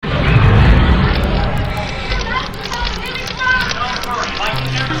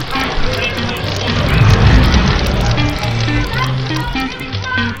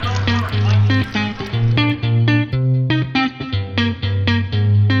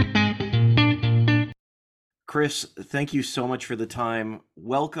Chris, thank you so much for the time.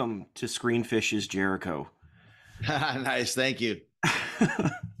 Welcome to Screenfish's Jericho. Nice, thank you.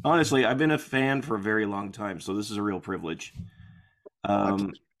 Honestly, I've been a fan for a very long time, so this is a real privilege. My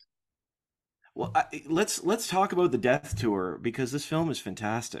Um, pleasure. let's talk about the Death Tour because this film is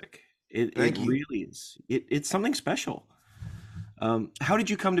fantastic. It Thank you. really is. It's something special. How did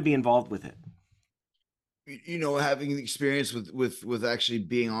you come to be involved with it? Having the experience with actually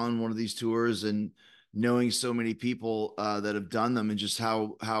being on one of these tours and knowing so many people that have done them, and just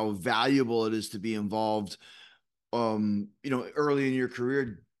how valuable it is to be involved. Early in your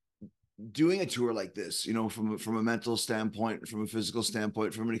career, doing a tour like this, from a mental standpoint, from a physical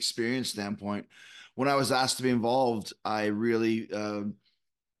standpoint, from an experience standpoint. When I was asked to be involved, I really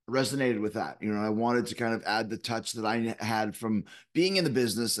resonated with that. I wanted to kind of add the touch that I had from being in the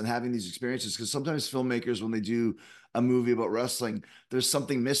business and having these experiences. Because sometimes filmmakers, when they do a movie about wrestling, there's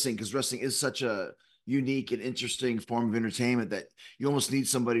something missing because wrestling is such a unique and interesting form of entertainment that you almost need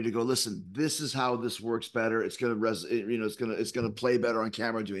somebody to go, listen, this is how this works better. It's going to it's going to play better on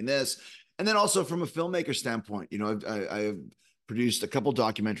camera doing this. And then also from a filmmaker standpoint, I've produced a couple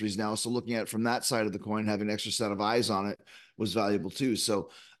documentaries now, so looking at it from that side of the coin, having an extra set of eyes on it was valuable too. So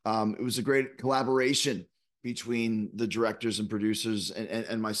it was a great collaboration between the directors and producers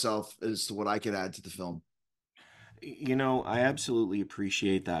and myself as to what I could add to the film. I absolutely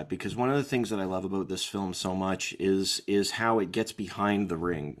appreciate that because one of the things that I love about this film so much is how it gets behind the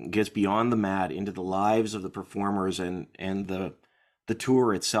ring, gets beyond the mat into the lives of the performers and the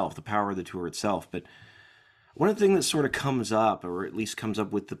tour itself, the power of the tour itself. But one of the things that sort of comes up, or at least comes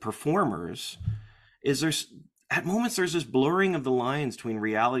up with the performers, is there's at moments there's this blurring of the lines between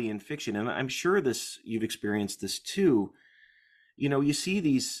reality and fiction, and I'm sure this you've experienced this too. You see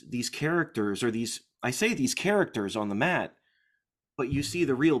these characters or these I say these characters on the mat, but you see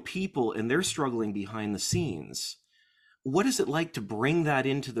the real people and they're struggling behind the scenes. What is it like to bring that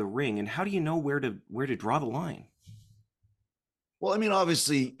into the ring, and how do you know where to draw the line? Well, I mean,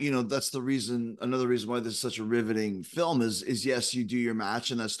 obviously, that's the reason. Another reason why this is such a riveting film is yes, you do your match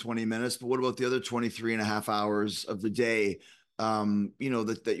and that's 20 minutes, but what about the other 23 and a half hours of the day?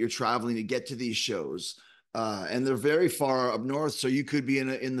 That you're traveling to get to these shows, and they're very far up north, so you could be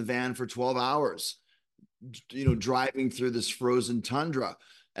in the van for 12 hours, driving through this frozen tundra.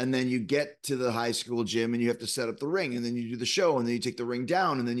 And then you get to the high school gym and you have to set up the ring, and then you do the show, and then you take the ring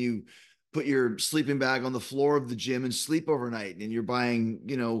down, and then you put your sleeping bag on the floor of the gym and sleep overnight. And you're buying,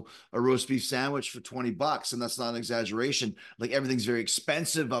 a roast beef sandwich for $20. And that's not an exaggeration. Like, everything's very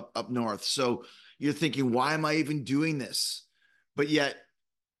expensive up north. So you're thinking, why am I even doing this? But yet,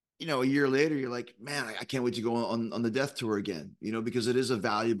 a year later, you're like, man, I can't wait to go on the death tour again, because it is a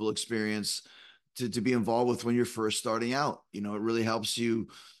valuable experience to be involved with when you're first starting out. It really helps you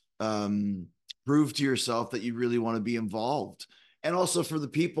um, prove to yourself that you really want to be involved. And also for the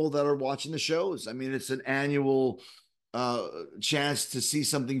people that are watching the shows. I mean, it's an annual chance to see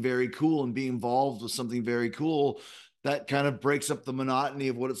something very cool and be involved with something very cool that kind of breaks up the monotony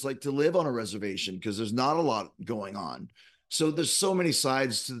of what it's like to live on a reservation, because there's not a lot going on. So there's so many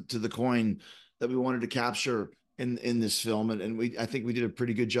sides to the coin that we wanted to capture in this film, and I think we did a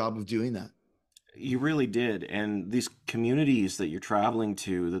pretty good job of doing that. You really did, and these communities that you're traveling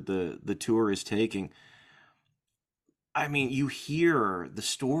to, that the tour is taking. I mean, you hear the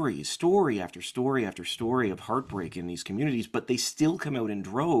stories, story after story after story of heartbreak in these communities, but they still come out in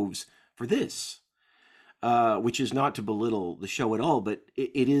droves for this, which is not to belittle the show at all, but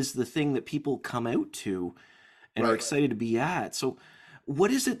it is the thing that people come out to and are Right. excited to be at. So,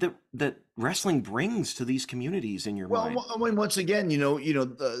 what is it that wrestling brings to these communities in your mind? Well, I mean, once again,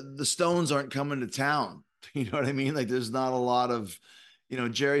 the Stones aren't coming to town. You know what I mean? Like, there's not a lot of,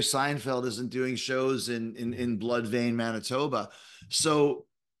 Jerry Seinfeld isn't doing shows in Blood Vein, Manitoba. So,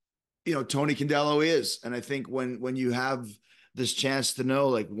 Tony Condello is, and I think when you have this chance to know,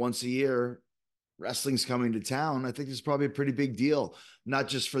 like, once a year, wrestling's coming to town, I think it's probably a pretty big deal, not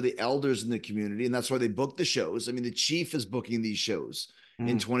just for the elders in the community. And that's why they book the shows. I mean, the chief is booking these shows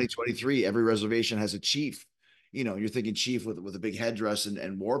in Mm. 2023. Every reservation has a chief. You're thinking chief with a big headdress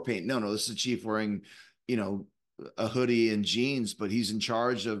and war paint. No, this is a chief wearing, you know, a hoodie and jeans, but he's in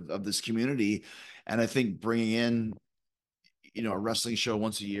charge of this community. And I think bringing in, a wrestling show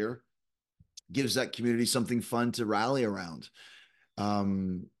once a year gives that community something fun to rally around.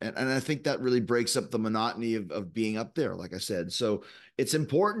 And I think that really breaks up the monotony of being up there, like I said. So it's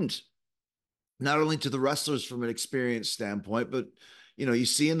important not only to the wrestlers from an experience standpoint, but you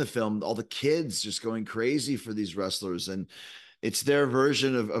see in the film all the kids just going crazy for these wrestlers, and it's their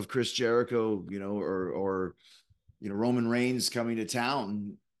version of Chris Jericho, or Roman Reigns coming to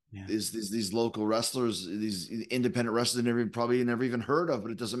town. Yeah. these local wrestlers, these independent wrestlers, probably never even heard of,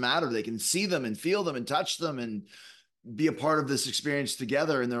 but it doesn't matter. They can see them and feel them and touch them and be a part of this experience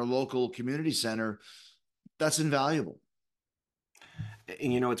together in their local community center. That's invaluable.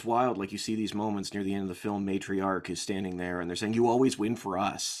 And it's wild. Like you see these moments near the end of the film, Matriarch is standing there and they're saying, "You always win for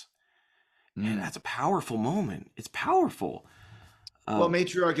us." And Mm. that's a powerful moment. It's powerful. Well, Um,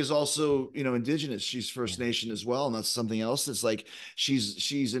 matriarch is also, indigenous. She's yeah, First Nation as well, and that's something else. That's like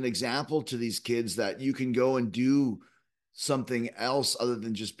she's an example to these kids that you can go and do something else other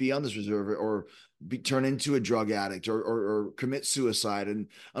than just be on this reserve or turn into a drug addict or commit suicide. And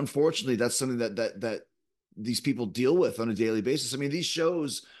unfortunately, that's something that these people deal with on a daily basis. I mean, these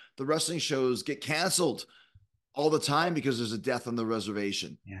shows, the wrestling shows, get canceled all the time because there's a death on the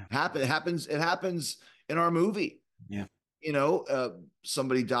reservation. yeah, It happens in our movie. yeah. you know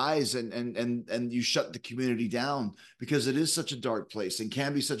Somebody dies and you shut the community down because it is such a dark place and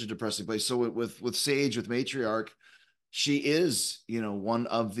can be such a depressing place. So with Sage, with Matriarch, she is one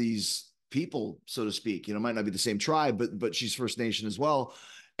of these people, so to speak. Might not be the same tribe, but she's First Nation as well.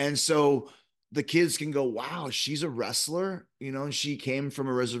 And so the kids can go, wow, she's a wrestler, and she came from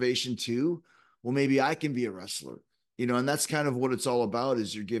a reservation too. Well, maybe I can be a wrestler. And that's kind of what it's all about,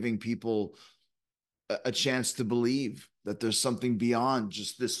 is you're giving people a chance to believe that there's something beyond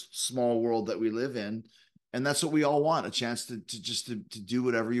just this small world that we live in. And that's what we all want, a chance to do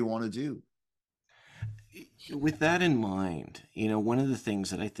whatever you want to do. With that in mind, one of the things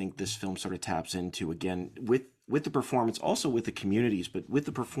that I think this film sort of taps into, again, with the performance, also with the communities, but with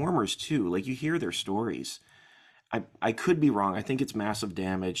the performers too. Like, you hear their stories. I could be wrong. I think it's Massive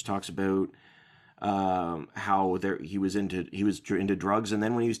Damage talks about how he was into drugs, and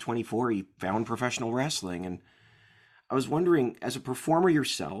then when he was 24, he found professional wrestling. And I was wondering, as a performer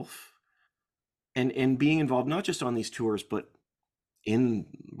yourself, and being involved not just on these tours, but in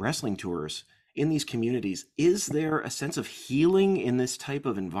wrestling tours in these communities, is there a sense of healing in this type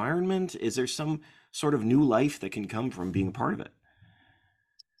of environment? Is there some sort of new life that can come from being a part of it?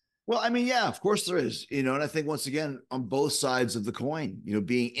 Well, I mean, yeah, of course there is, and I think once again, on both sides of the coin,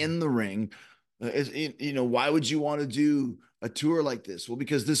 being in the ring, why would you want to do a tour like this? Well,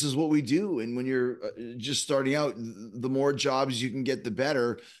 because this is what we do. And when you're just starting out, the more jobs you can get, the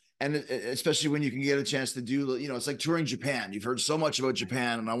better. And especially when you can get a chance to do, it's like touring Japan. You've heard so much about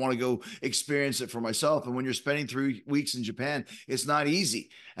Japan, and I want to go experience it for myself. And when you're spending 3 weeks in Japan, it's not easy.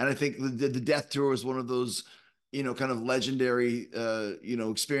 And I think the Death Tour was one of those, kind of legendary,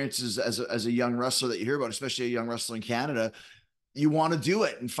 experiences as a young wrestler that you hear about, especially a young wrestler in Canada. You want to do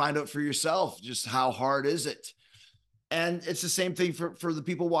it and find out for yourself just how hard is it. And it's the same thing for the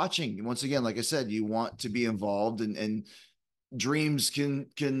people watching. Once again, like I said, you want to be involved, and dreams can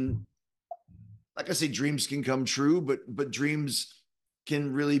like I say, dreams can come true, but dreams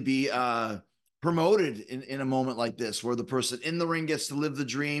can really be promoted in a moment like this, where the person in the ring gets to live the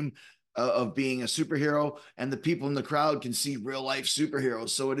dream of being a superhero, and the people in the crowd can see real life superheroes.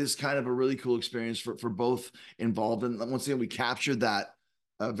 So it is kind of a really cool experience for both involved. And once again, we captured that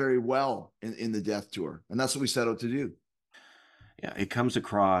very well in the Death Tour, and that's what we set out to do. Yeah, it comes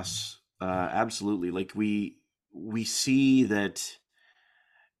across absolutely. Like, we see that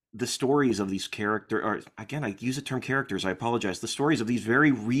the stories of these characters, or again, I use the term characters, I apologize, the stories of these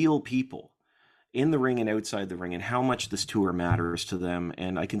very real people in the ring and outside the ring, and how much this tour matters to them.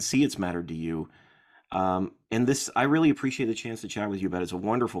 And I can see it's mattered to you. And this, I really appreciate the chance to chat with you about it. It's a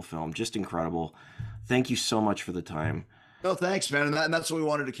wonderful film, just incredible. Thank you so much for the time. No, thanks, man. And that's what we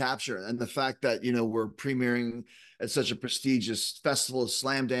wanted to capture. And the fact that, we're premiering at such a prestigious festival as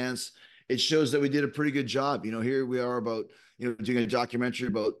Slam Dance, it shows that we did a pretty good job. Here we are about, doing a documentary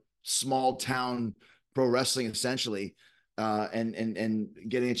about small town pro wrestling, essentially. And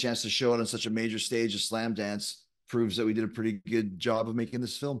getting a chance to show it on such a major stage as Slam Dance proves that we did a pretty good job of making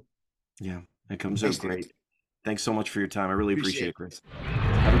this film. Yeah, it comes Thanks, out David. great. Thanks so much for your time. I really appreciate Appreciate it, it. Chris.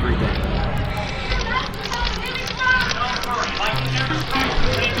 Have a great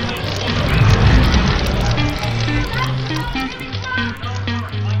day.